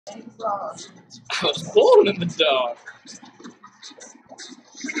I was pulling in the dark.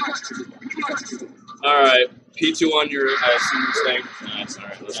 Alright, P2 on your, I assume you're saying. Nice,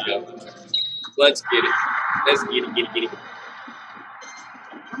 alright, let's go. Let's get it. Let's get it, get it.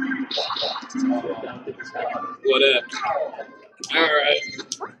 What up? Alright.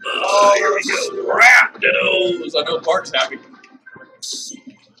 Oh, here we go. Rapidos! I know Park's happy.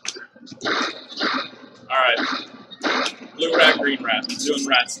 Alright. Blue rat, green rat. Doing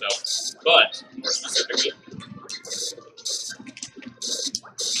rat stuff. But, more specifically.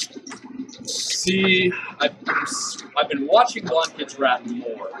 See, I've been watching BlondeKid's rat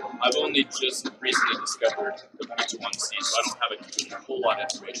more. I've only just recently discovered the P21c, so I don't have a whole lot of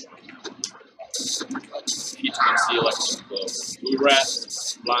information right now. P21c election flow. Blue rat,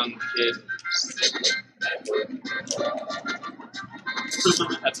 BlondeKid.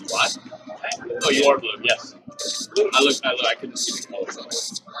 That's what? Oh, you are blue, yes. I couldn't see the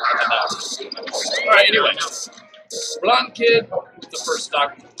colors. Alright, anyway. BlondeKid, the first stock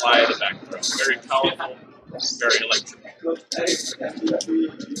to fly the back throw. Very powerful, very electric.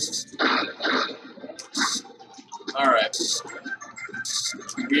 Alright.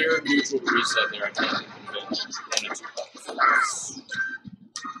 Weird neutral reset there. I can't even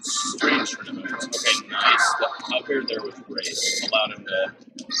strange tournament. Okay, nice. The up air there was great. Allowed him to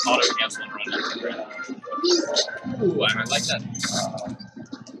auto cancel and run into the ground. Ooh, I like that.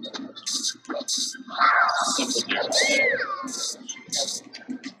 Simple dare.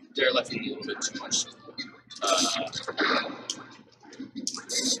 Dare left him a little bit too much.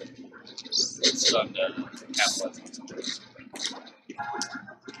 It's done to capitalize on something.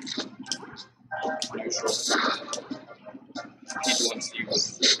 Neutral. P21c was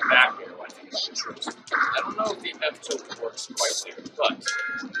back here, I think it's true. I don't know if the F tilt works quite there, but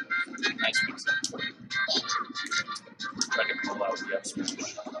nice mix up. Trying to pull out the F switch.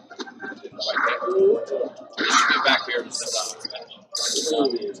 Didn't quite get it. This should be back here to stop. Oh,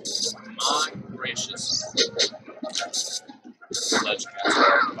 my gracious. Ledge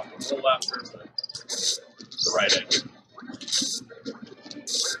cancel. Roll after, but the right edge.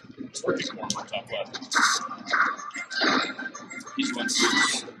 It's working more on my top left. He's one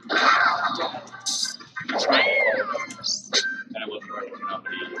switch. I'm trying to follow up. And I wasn't right looking up,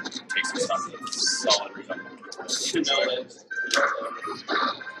 but he takes a solid recovery.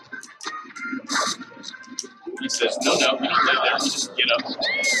 He says, no, you don't lay there. You just get up.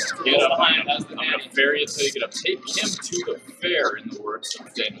 Get up, I'm going to ferry it till you get up. Take him to the fair, in the words of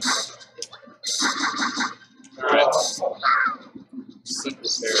Daniel. Alright. Simple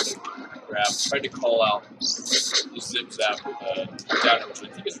fair to grab. Tried to call out the zip zap down, which I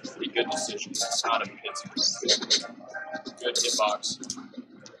think is a pretty good decision. It's not a hit. Good hitbox.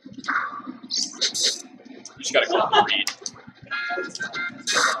 You just gotta go and read.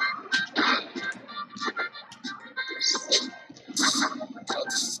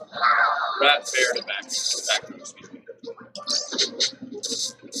 Rat fair to back row, excuse me.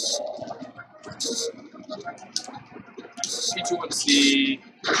 P21c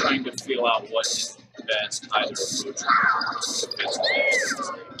trying to feel out what is best, either approach or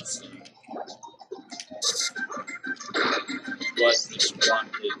what this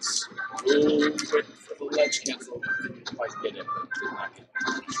BlondeKid's waiting for the ledge cancel. Didn't quite get it, but did not get it.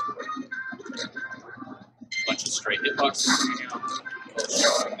 Bunch of straight hitboxes coming out. Both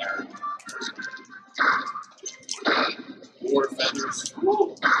showing there. War feathers.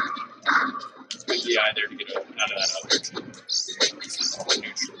 Good DI there to get out of that other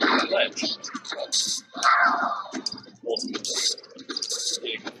neutral ledge. Ultimately,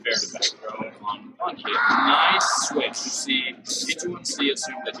 getting the fair to back throw on BlondeKid. Nice switch. See, P21c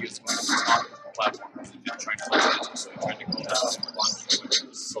assumed that he was going to the top of the platform because he did try to ledge it, so he tried to go down and BlondeKid went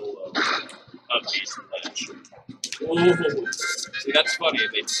with solo upbeat ledge. Ooh. See, that's funny.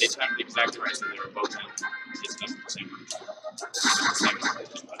 They timed it exactly right, so they were both in his number the same.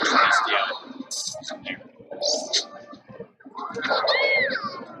 Nice DI. There.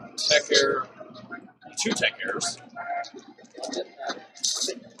 Tech error. 2 tech errors.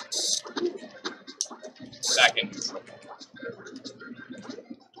 Back in neutral.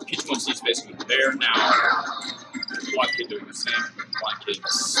 P21c is basically there now. BlondeKid doing the same.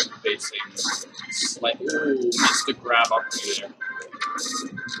 BlondeKid's facing slight. Ooh, missed a grab opportunity there.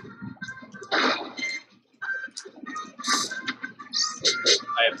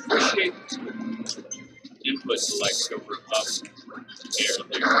 I appreciate input select over up air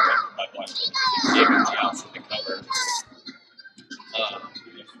there by BlondeKid. Giving the option to cover.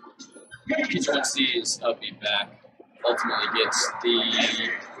 P21c is upbeat back. Ultimately gets the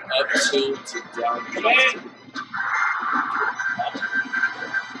up tilt to down tilt.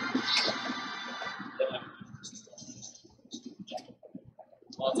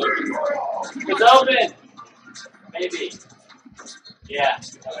 Well, it's open. It's open! Maybe. Yeah.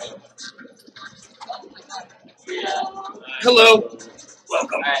 Yeah. Hello.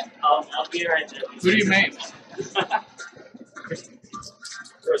 Welcome. Alright, I'll be right there. Who do you main?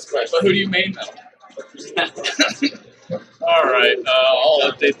 First question. Who do you main though? Alright, I'll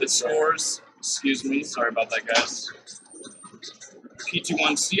update the scores. Excuse me, sorry about that, guys.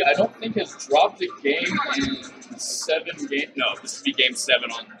 P21c, I don't think has dropped a game in 7 games. No, this would be game 7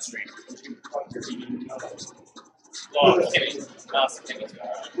 on the stream. Oh, I'm kidding.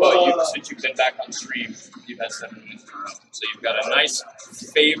 Well, since you've been back on stream, you've had 7 wins in a row. So you've got a nice,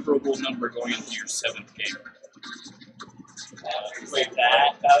 favorable number going into your 7th game. Wait,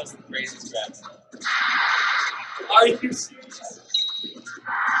 that was the craziest strategy. Are you serious?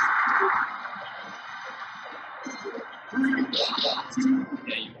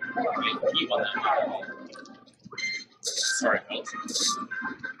 Yeah, you won that. Sorry, fellas.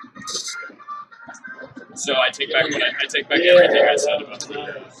 So I take back everything I said about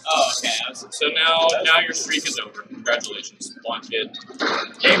that. Oh, okay. So now your streak is over. Congratulations, BlondeKid.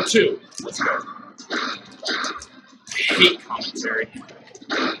 Game 2. Let's go. I hate commentary.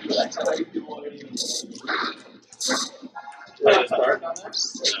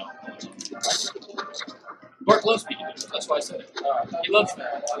 Mark loves Pika. That's why I said it. He loves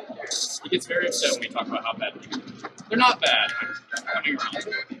that. He gets very upset when we talk about how bad Pika is. They're not bad. I'm coming around to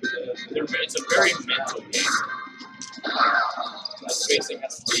it. It's a very mental game. That spacing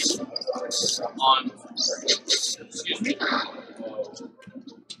has to be on. Excuse me?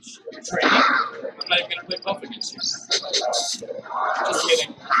 You're training? I'm not even going to play Puff against you. Just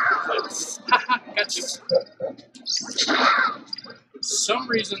kidding. Haha, got you. For some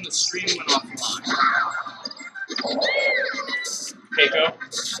reason, the stream went offline. Keiko?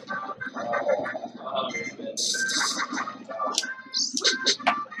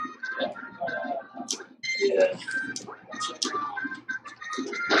 Yeah.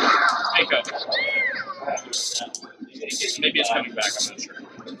 Keiko. Maybe it's coming back, I'm not sure.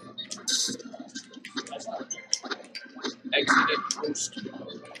 Exited post.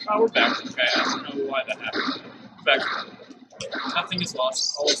 Oh, we're back. Okay, I don't know why that happened. Back. Nothing is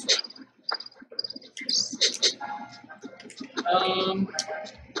lost. All is fine.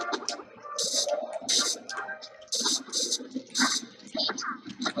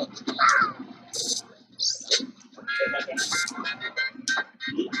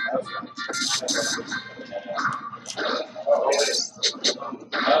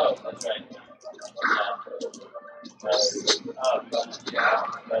 Oh, that's right.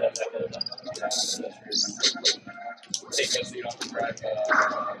 Take us so you don't have to drive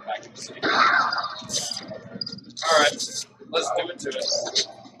back to the city. Alright, let's do it to it.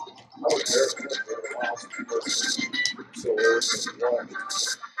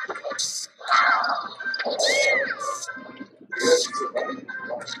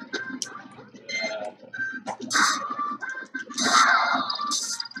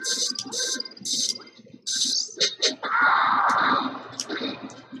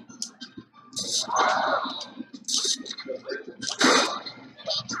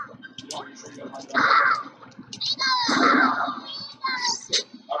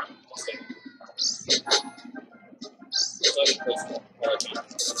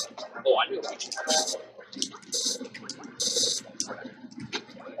 Oh, I knew that.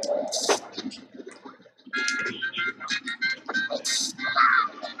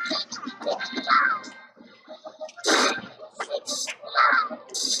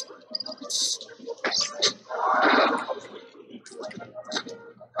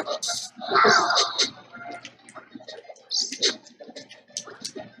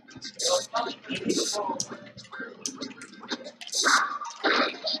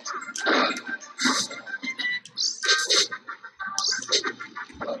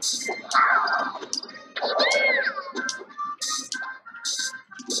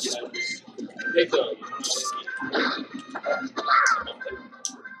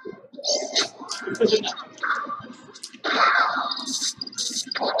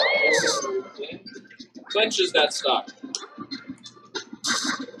 Clenches that stock.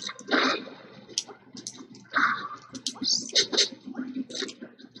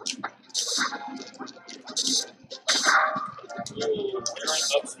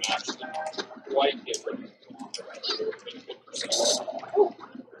 Up smash. White different.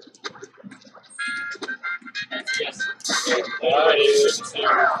 Yes.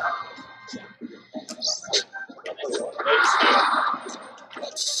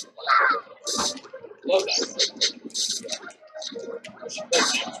 Love that.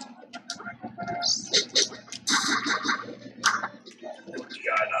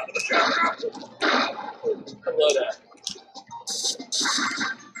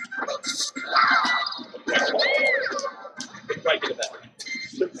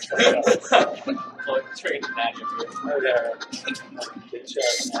 Well, it's very natty over here. Oh, yeah. The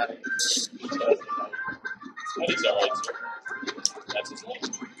chest natty. Natty's alright, too. That's his name.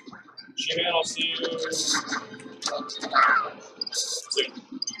 She-Man, I'll see you soon.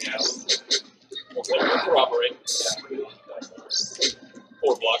 Yeah. We'll corroborate.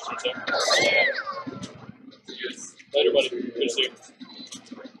 4 blocks or so. Later, buddy. Good to see you.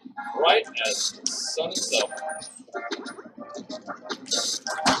 Right as the sun itself.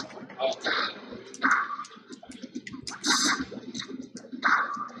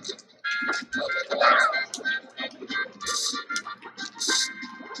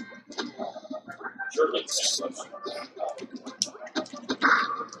 Surely it's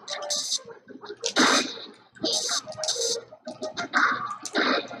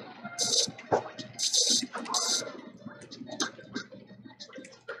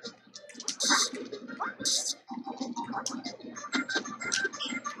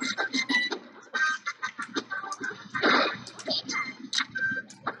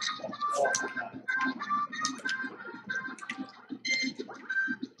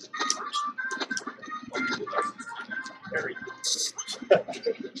very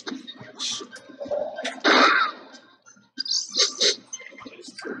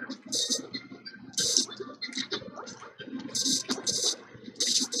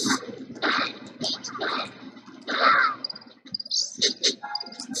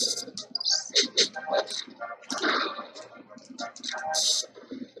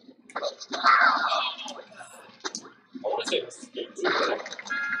I want to say this is game 2, but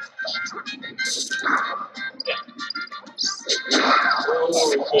oh,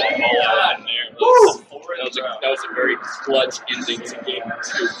 good all out in there. That was a very clutch ending to game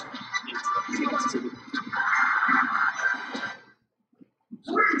 2.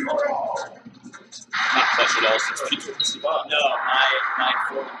 Not clutch at all since P21c. No, my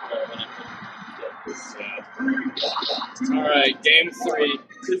fourth goal when I couldn't Alright, game 3.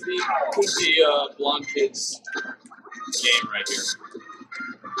 Could be BlondeKid's game right here.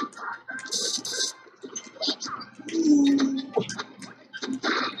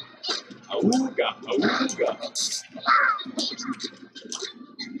 Auga, auga.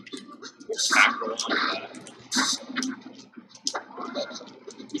 Back roll on that.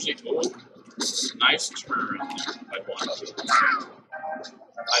 Usually, nice turn by BlondeKid.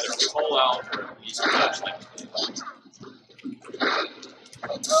 Either call out or at least catch like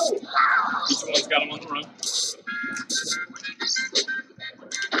each one's got him on the run.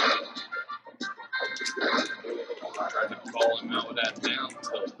 Tried to call him out with that down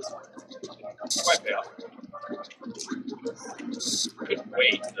tilt. Quite pay off. Good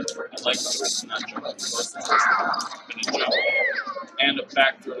weight. I like the not jump. Gonna jump. And a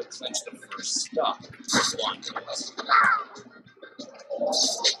back throw to clinch the first stop. BlondeKid.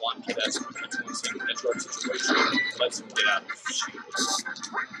 BlondeKid has a P21c edge guard situation. Lets him get out of the shield.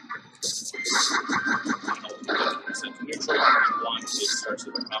 Sent to neutral, and BlondeKid starts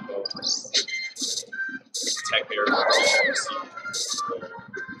with a combo. Tech air,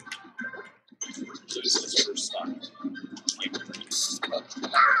 loses his first stock.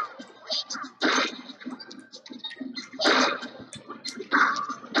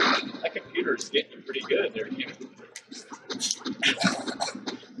 That computer is getting you pretty good there, Kim.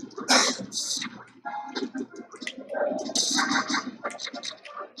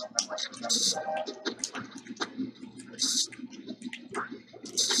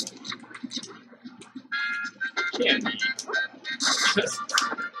 Candy.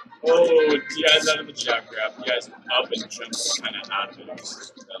 Oh, you guys out of the jab grab. You guys up and jump kind of out of it.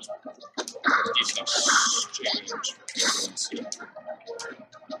 Decent exchange.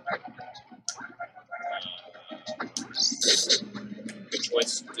 Good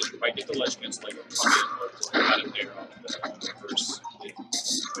choice. Didn't quite get the ledge against like got it there on the reverse.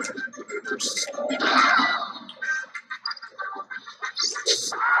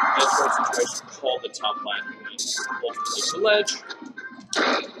 Edge guard situation called the top line. Ultimately the ledge.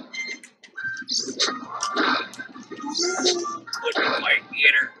 Look at my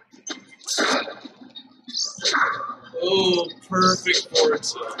eater. Oh, perfect forward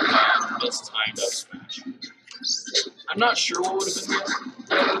tilt. Mistimed up smash. I'm not sure what would have been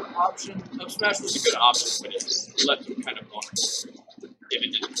the other option. Up smash was a good option, but it left him kind of vulnerable if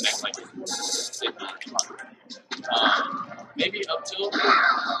it didn't connect like it did not. Maybe up tilt,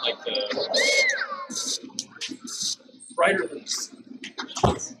 like the brighter than this.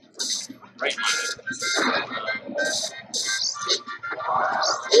 Right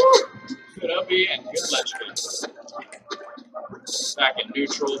good uppy and good ledge kick. Back in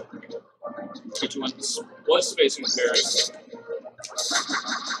neutral. P21 was spacing with Barry.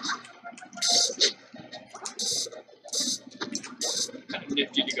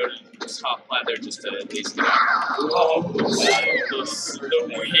 to go to the top plat there just to at least get out. Oh, the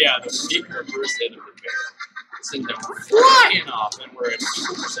weaker burst hit of the bear. Send them flying off, and we're at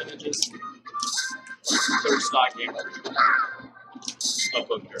equal percentages. Third stock game. Up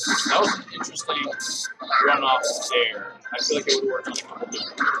here. That was an interesting runoff there. I feel like it would work on a couple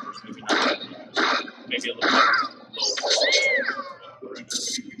different characters. Maybe not that. Maybe a little bit lower.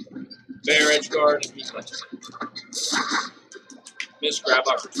 Bear edge guard, and he clutches it. Missed grab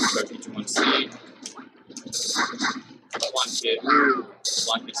opportunity by P21c. BlondeKid. Ooh.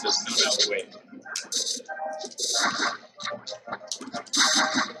 BlondeKid says, no, wait.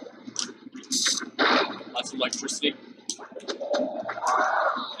 Lots of electricity.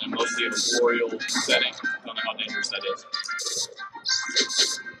 And mostly a boreal setting. Don't know how dangerous that is.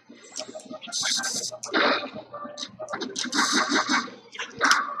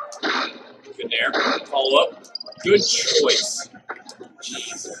 Good air. Follow up. Good choice.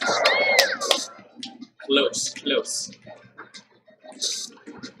 Jesus. Close. I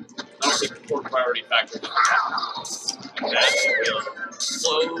don't think the core priority factor is that. And that will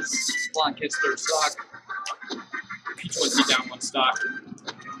close BlondeKid's third stock. P21c down one stock.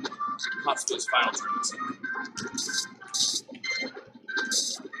 Hospital's final turns.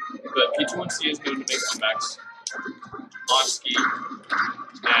 But P21c is going to make comebacks. Oski,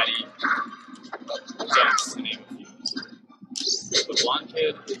 Maddie, Dex, to name a few. But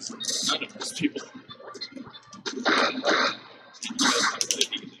BlondeKid is none of those people.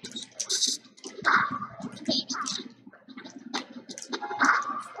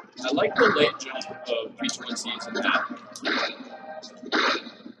 I like the late jump of P21c's in that.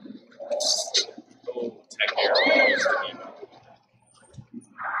 Oh, tech air.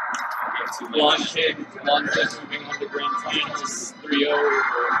 BlondeKid moving on to grand finals. 3-0 over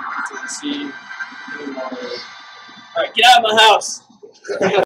P21c. Alright, get out of my house!